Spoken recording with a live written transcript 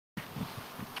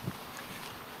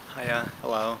Hiya,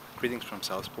 hello, greetings from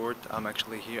Southport. I'm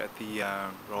actually here at the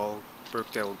Royal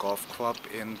Birkdale Golf Club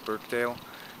in Birkdale,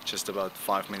 just about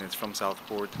 5 minutes from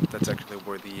Southport. That's actually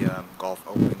where the Golf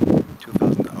Open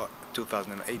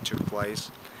 2008 took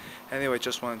place. Anyway,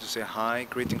 just wanted to say hi,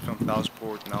 greetings from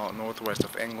Southport, now northwest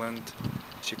of England.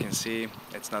 As you can see,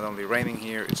 it's not only raining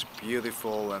here, it's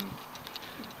beautiful, and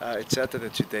it's Saturday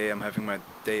today. I'm having my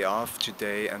day off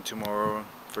today and tomorrow,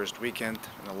 first weekend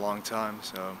in a long time,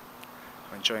 so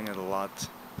I'm enjoying it a lot.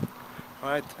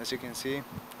 Alright, as you can see,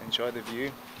 enjoy the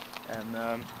view, and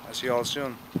I'll see you all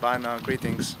soon. Bye now,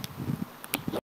 greetings.